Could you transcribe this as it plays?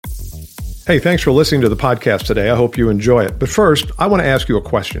Hey, thanks for listening to the podcast today. I hope you enjoy it. But first, I want to ask you a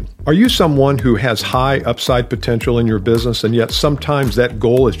question. Are you someone who has high upside potential in your business, and yet sometimes that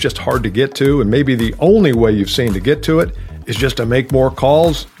goal is just hard to get to, and maybe the only way you've seen to get to it is just to make more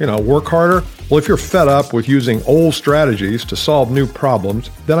calls, work harder? Well, if you're fed up with using old strategies to solve new problems,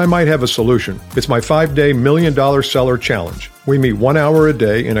 then I might have a solution. It's my 5-day $1 Million Seller Challenge. We meet 1 hour a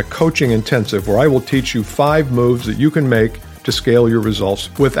day in a coaching intensive where I will teach you 5 moves that you can make to scale your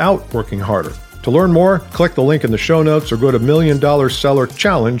results without working harder. To learn more, click the link in the show notes or go to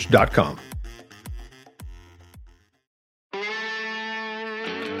 $1,000,000sellerchallenge.com.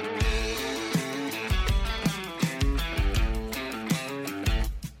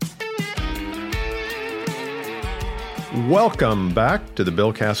 Welcome back to the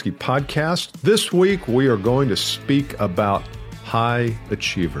Bill Caskey Podcast. This week we are going to speak about high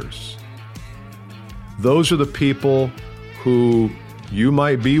achievers. Those are the people who you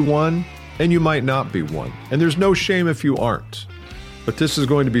might be one and you might not be one. And there's no shame if you aren't. But this is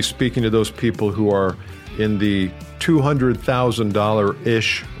going to be speaking to those people who are in the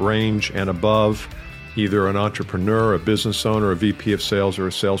 $200,000-ish range and above, either an entrepreneur, a business owner, a VP of sales, or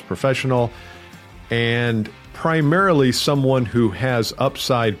a sales professional, and primarily someone who has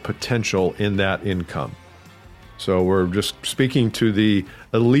upside potential in that income. So we're just speaking to the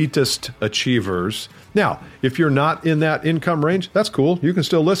elitist achievers. Now, if you're not in that income range, that's cool. You can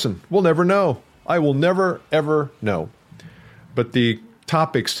still listen. We'll never know. I will never, ever know. But the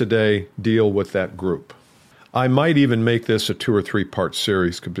topics today deal with that group. I might even make this a 2 or 3 part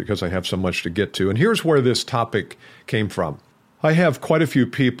series because I have so much to get to. And here's where this topic came from. I have quite a few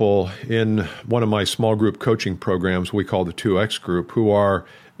people in one of my small group coaching programs we call the 2X group who are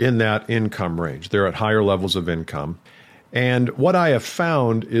in that income range. They're at higher levels of income. And what I have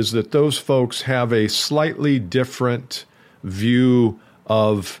found is that those folks have a slightly different view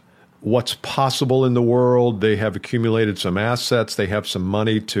of what's possible in the world. They have accumulated some assets. They have some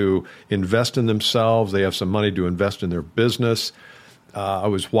money to invest in themselves. They have some money to invest in their business. I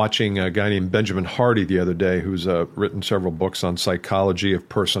was watching a guy named Benjamin Hardy the other day who's written several books on psychology of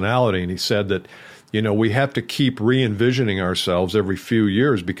personality. And he said that we have to keep re-envisioning ourselves every few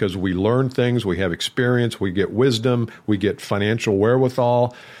years because we learn things, we have experience, we get wisdom, we get financial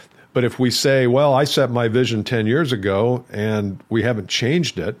wherewithal. But if we say, well, I set my vision 10 years ago and we haven't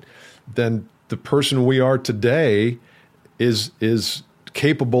changed it, then the person we are today is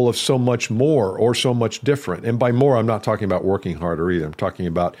capable of so much more or so much different. And by more, I'm not talking about working harder either. I'm talking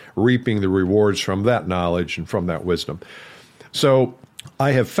about reaping the rewards from that knowledge and from that wisdom. So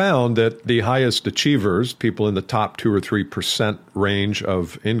I have found that the highest achievers, people in the top 2 or 3% range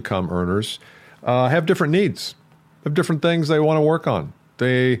of income earners, have different needs, have different things they want to work on.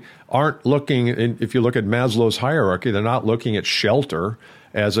 They aren't looking, if you look at Maslow's hierarchy, they're not looking at shelter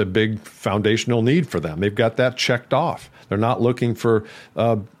as a big foundational need for them. They've got that checked off. They're not looking for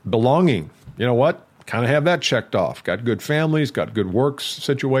belonging. You know what? Kind of have that checked off. Got good families, got good work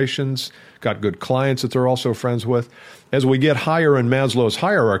situations, got good clients that they're also friends with. As we get higher in Maslow's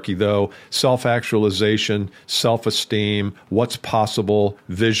hierarchy, though, self-actualization, self-esteem, what's possible,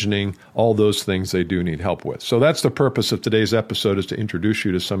 visioning, all those things they do need help with. So that's the purpose of today's episode, is to introduce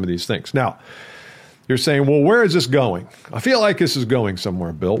you to some of these things. Now, you're saying, well, where is this going? I feel like this is going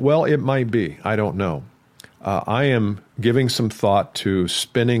somewhere, Bill. Well, it might be. I don't know. I am giving some thought to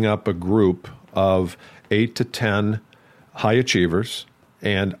spinning up a group of 8 to 10 high achievers,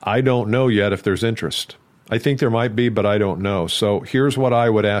 and I don't know yet if there's interest. I think there might be, but I don't know. So here's what I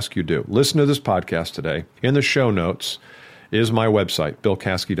would ask you to do. Listen to this podcast today. In the show notes is my website,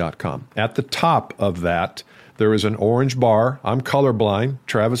 billcaskey.com. At the top of that, there is an orange bar. I'm colorblind.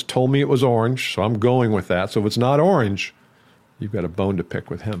 Travis told me it was orange, so I'm going with that. So if it's not orange, you've got a bone to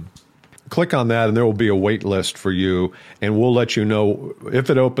pick with him. Click on that, and there will be a wait list for you, and we'll let you know if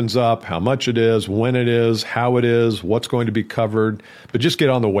it opens up, how much it is, when it is, how it is, what's going to be covered. But just get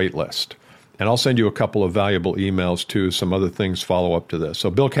on the wait list, and I'll send you a couple of valuable emails too, some other things follow up to this.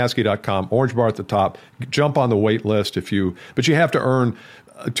 So billcaskey.com, orange bar at the top. Jump on the wait list but you have to earn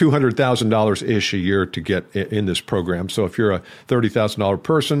 $200,000-ish a year to get in this program. So if you're a $30,000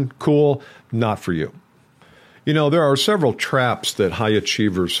 person, cool, not for you. There are several traps that high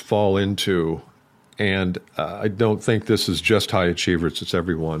achievers fall into, and I don't think this is just high achievers, it's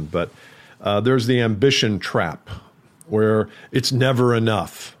everyone, but there's the ambition trap where it's never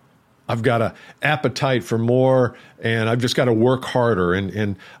enough. I've got an appetite for more, and I've just got to work harder,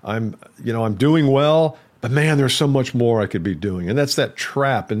 and I'm doing well, but man, there's so much more I could be doing. And that's that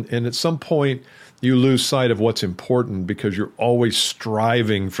trap, and at some point, you lose sight of what's important because you're always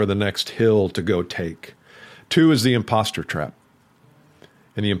striving for the next hill to go take. 2 is the imposter trap.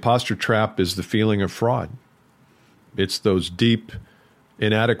 And the imposter trap is the feeling of fraud. It's those deep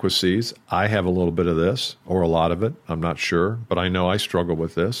inadequacies. I have a little bit of this, or a lot of it. I'm not sure, but I know I struggle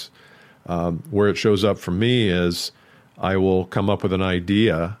with this. Where it shows up for me is I will come up with an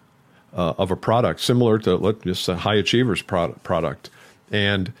idea of a product similar to just a high achievers product.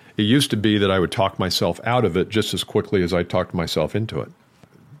 And it used to be that I would talk myself out of it just as quickly as I talked myself into it.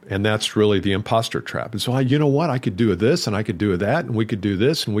 And that's really the imposter trap. And so, you know what? I could do this and I could do that and we could do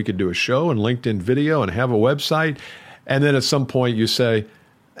this and we could do a show and LinkedIn video and have a website. And then at some point you say,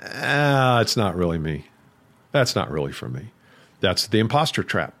 it's not really me. That's not really for me. That's the imposter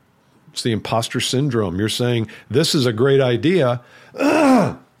trap. It's the imposter syndrome. You're saying, this is a great idea,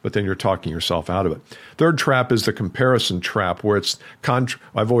 but then you're talking yourself out of it. Third trap is the comparison trap, where it's,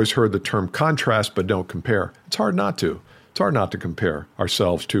 I've always heard the term contrast, but don't compare. It's hard not to. It's hard not to compare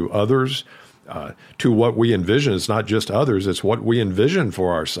ourselves to others, to what we envision. It's not just others, it's what we envision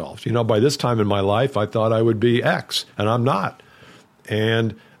for ourselves. You know, by this time in my life, I thought I would be X, and I'm not.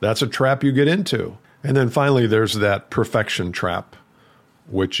 And that's a trap you get into. And then finally, there's that perfection trap,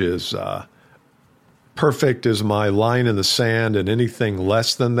 which is perfect is my line in the sand, and anything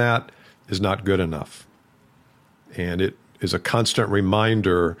less than that is not good enough. And it is a constant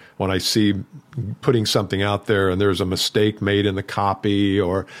reminder when I see putting something out there and there's a mistake made in the copy,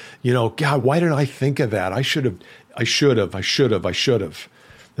 or, you know, God, why didn't I think of that? I should have.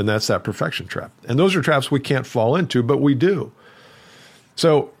 And that's that perfection trap. And those are traps we can't fall into, but we do.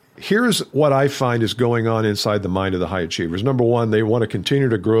 So here's what I find is going on inside the mind of the high achievers. Number one, they want to continue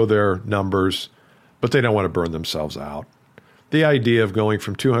to grow their numbers, but they don't want to burn themselves out. The idea of going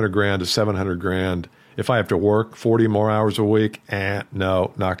from 200 grand to 700 grand, if I have to work 40 more hours a week,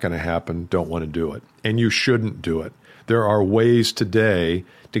 no, not going to happen. Don't want to do it. And you shouldn't do it. There are ways today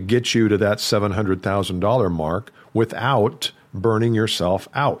to get you to that $700,000 mark without burning yourself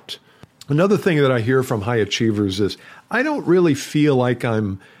out. Another thing that I hear from high achievers is, I don't really feel like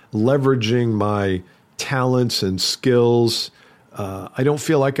I'm leveraging my talents and skills. I don't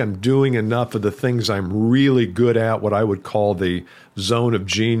feel like I'm doing enough of the things I'm really good at, what I would call the zone of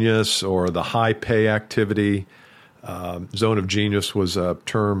genius or the high pay activity. Zone of genius was a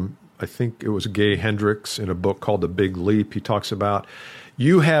term, I think it was Gay Hendricks in a book called The Big Leap. He talks about,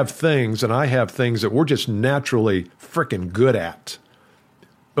 you have things and I have things that we're just naturally freaking good at,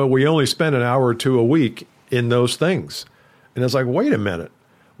 but we only spend an hour or two a week in those things. And it's like, wait a minute,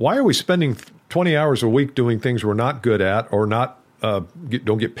 why are we spending 20 hours a week doing things we're not good at or not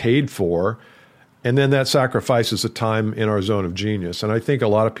don't get paid for? And then that sacrifices the time in our zone of genius. And I think a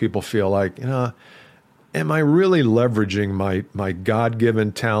lot of people feel like, you know, am I really leveraging my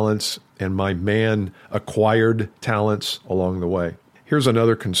God-given talents and my man-acquired talents along the way? Here's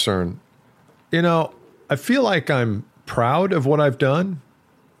another concern. You know, I feel like I'm proud of what I've done,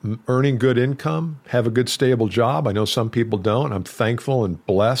 earning good income, have a good stable job. I know some people don't. I'm thankful and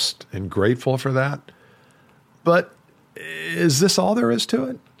blessed and grateful for that. But is this all there is to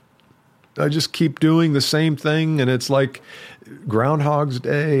it? I just keep doing the same thing, and it's like Groundhog's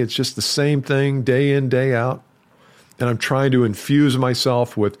Day. It's just the same thing day in, day out. And I'm trying to infuse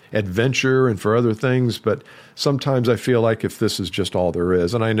myself with adventure and for other things, but sometimes I feel like if this is just all there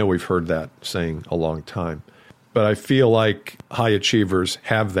is, and I know we've heard that saying a long time, but I feel like high achievers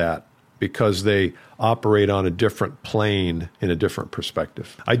have that because they operate on a different plane in a different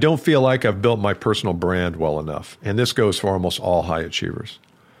perspective. I don't feel like I've built my personal brand well enough, and this goes for almost all high achievers.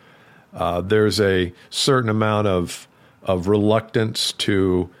 There's a certain amount of reluctance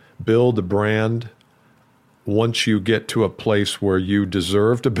to build a brand. Once you get to a place where you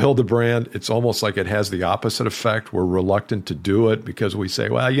deserve to build a brand, it's almost like it has the opposite effect. We're reluctant to do it because we say,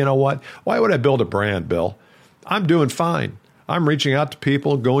 well, you know what? Why would I build a brand, Bill? I'm doing fine. I'm reaching out to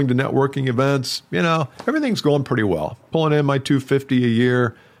people, going to networking events. You know, everything's going pretty well. Pulling in my $250 a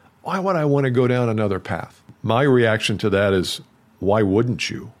year. Why would I want to go down another path? My reaction to that is, why wouldn't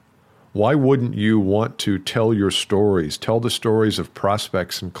you? Why wouldn't you want to tell your stories? Tell the stories of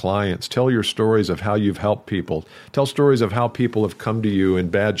prospects and clients. Tell your stories of how you've helped people. Tell stories of how people have come to you in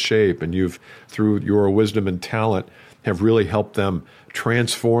bad shape and you've, through your wisdom and talent, have really helped them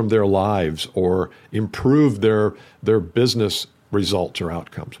transform their lives or improve their business results or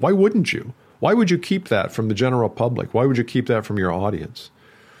outcomes. Why wouldn't you? Why would you keep that from the general public? Why would you keep that from your audience?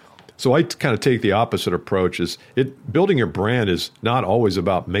 So I kind of take the opposite approach. Building your brand is not always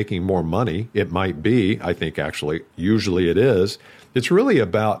about making more money. It might be, I think actually, usually it is. It's really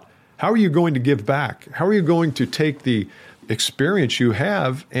about how are you going to give back? How are you going to take the experience you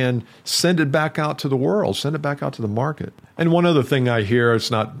have and send it back out to the world, send it back out to the market. And one other thing I hear,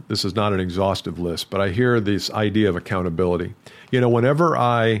 this is not an exhaustive list, but I hear this idea of accountability. Whenever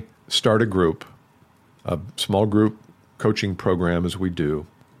I start a small group coaching program as we do,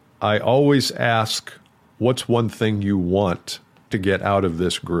 I always ask, what's one thing you want to get out of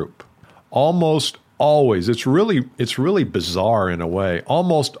this group? Almost always, it's really bizarre in a way.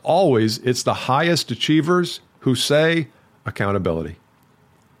 Almost always, it's the highest achievers who say accountability.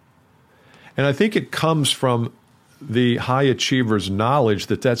 And I think it comes from the high achiever's knowledge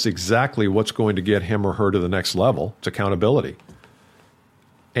that that's exactly what's going to get him or her to the next level. It's accountability.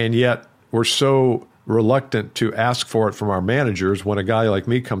 And yet we're so reluctant to ask for it from our managers. When a guy like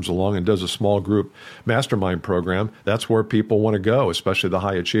me comes along and does a small group mastermind program, that's where people want to go, especially the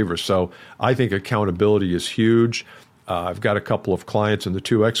high achievers. So I think accountability is huge. I've got a couple of clients in the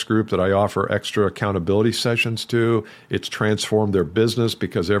 2X group that I offer extra accountability sessions to. It's transformed their business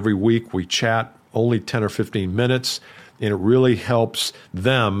because every week we chat only 10 or 15 minutes, and it really helps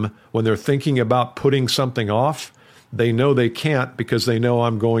them when they're thinking about putting something off. They know they can't because they know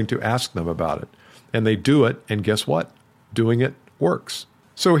I'm going to ask them about it. And they do it, and guess what? Doing it works.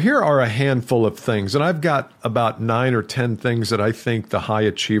 So here are a handful of things, and I've got about 9 or 10 things that I think the high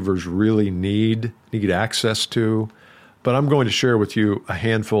achievers really need access to. But I'm going to share with you a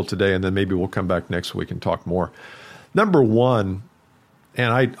handful today, and then maybe we'll come back next week and talk more. Number one,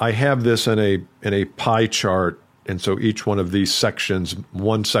 and I have this in a pie chart, and so each one of these sections,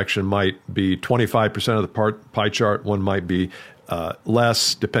 one section might be 25% of the pie chart, one might be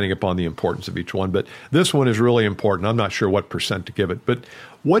less, depending upon the importance of each one. But this one is really important. I'm not sure what percent to give it. But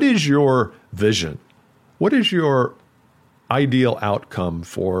what is your vision? What is your ideal outcome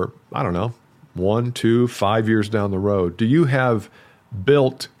for, 1, 2, 5 years down the road? Do you have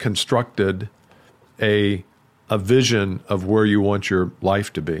constructed a vision of where you want your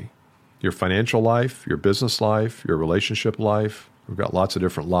life to be? Your financial life, your business life, your relationship life. We've got lots of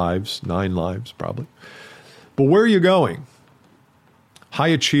different lives, 9 lives probably. But where are you going? High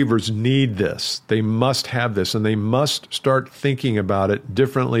achievers need this. They must have this, and they must start thinking about it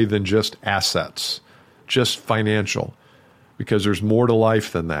differently than just assets, just financial, because there's more to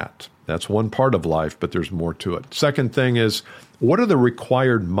life than that. That's one part of life, but there's more to it. Second thing is, what are the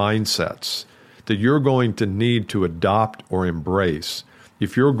required mindsets that you're going to need to adopt or embrace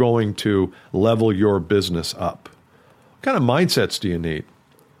if you're going to level your business up? What kind of mindsets do you need?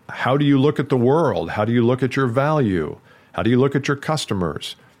 How do you look at the world? How do you look at your value? How do you look at your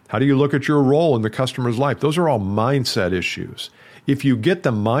customers? How do you look at your role in the customer's life? Those are all mindset issues. If you get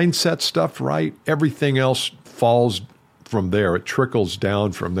the mindset stuff right, everything else falls from there. It trickles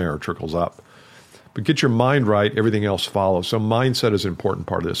down from there, trickles up. But get your mind right, everything else follows. So mindset is an important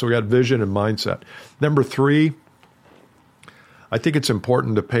part of this. So we got vision and mindset. Number 3, I think it's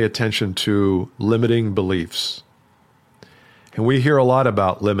important to pay attention to limiting beliefs. And we hear a lot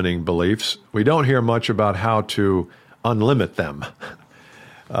about limiting beliefs. We don't hear much about how to unlimit them.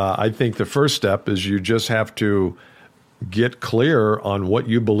 I think the first step is you just have to get clear on what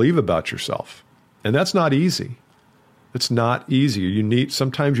you believe about yourself. And that's not easy. It's not easy.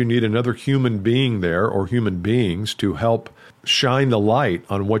 Sometimes you need another human being there or human beings to help shine the light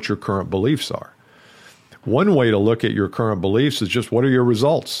on what your current beliefs are. One way to look at your current beliefs is just what are your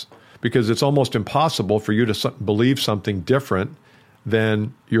results? Because it's almost impossible for you to believe something different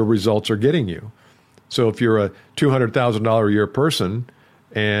than your results are getting you. So if you're a $200,000 a year person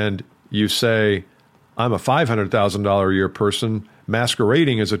and you say, I'm a $500,000 a year person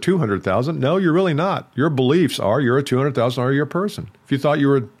masquerading as a $200,000, no, you're really not. Your beliefs are you're a $200,000 a year person. If you thought you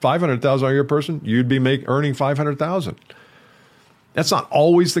were a $500,000 a year person, you'd be earning $500,000. That's not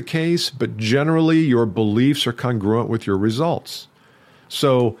always the case, but generally your beliefs are congruent with your results.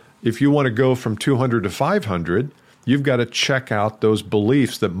 So if you want to go from 200 to 500, you've got to check out those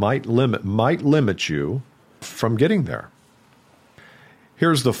beliefs that might limit you from getting there.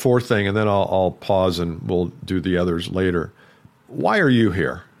 Here's the fourth thing, and then I'll pause and we'll do the others later. Why are you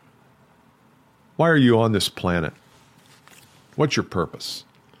here? Why are you on this planet? What's your purpose?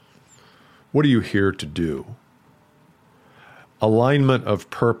 What are you here to do? Alignment of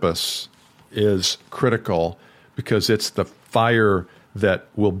purpose is critical because it's the fire that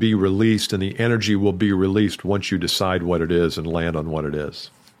will be released and the energy will be released once you decide what it is and land on what it is.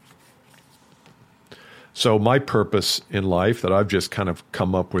 So my purpose in life that I've just kind of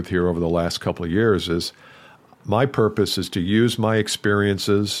come up with here over the last couple of years is my purpose is to use my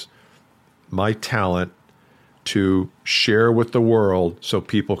experiences, my talent to share with the world so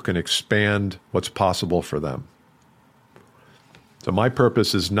people can expand what's possible for them. So my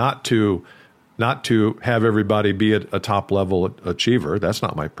purpose is not to not to have everybody be a top level achiever. That's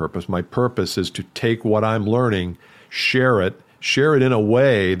not my purpose. My purpose is to take what I'm learning, share it in a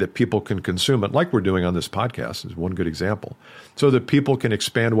way that people can consume it, like we're doing on this podcast is one good example, so that people can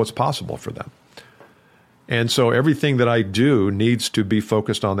expand what's possible for them. And so everything that I do needs to be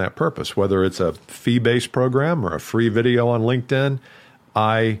focused on that purpose, whether it's a fee-based program or a free video on LinkedIn.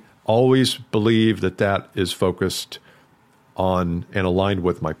 I always believe that that is focused on and aligned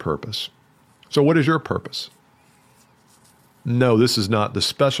with my purpose. So what is your purpose? No, this is not the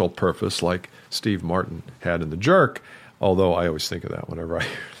special purpose like Steve Martin had in The Jerk, although I always think of that whenever I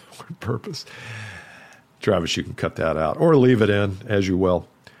hear the word purpose. Travis, you can cut that out or leave it in as you will.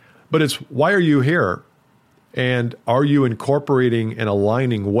 But it's, why are you here? And are you incorporating and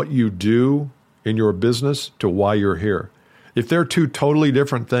aligning what you do in your business to why you're here? If they're two totally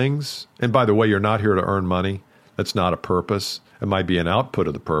different things, and by the way, you're not here to earn money, that's not a purpose. It might be an output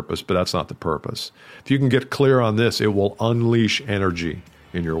of the purpose, but that's not the purpose. If you can get clear on this, it will unleash energy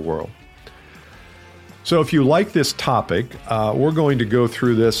in your world. So if you like this topic, we're going to go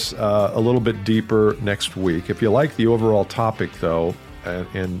through this a little bit deeper next week. If you like the overall topic, though,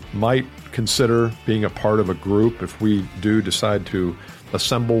 and might consider being a part of a group, if we do decide to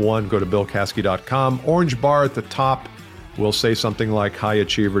assemble one, go to BillCaskey.com. Orange bar at the top will say something like High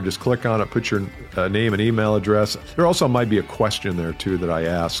Achiever. Just click on it, put your name and email address. There also might be a question there, too, that I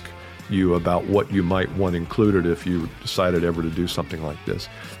ask you about what you might want included if you decided ever to do something like this.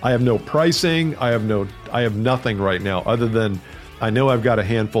 I have no pricing. I have nothing right now other than I know I've got a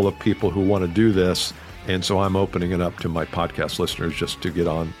handful of people who want to do this, and so I'm opening it up to my podcast listeners just to get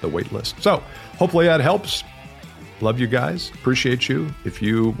on the wait list. So hopefully that helps. Love you guys. Appreciate you. If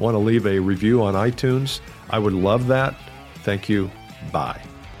you want to leave a review on iTunes, I would love that. Thank you. Bye.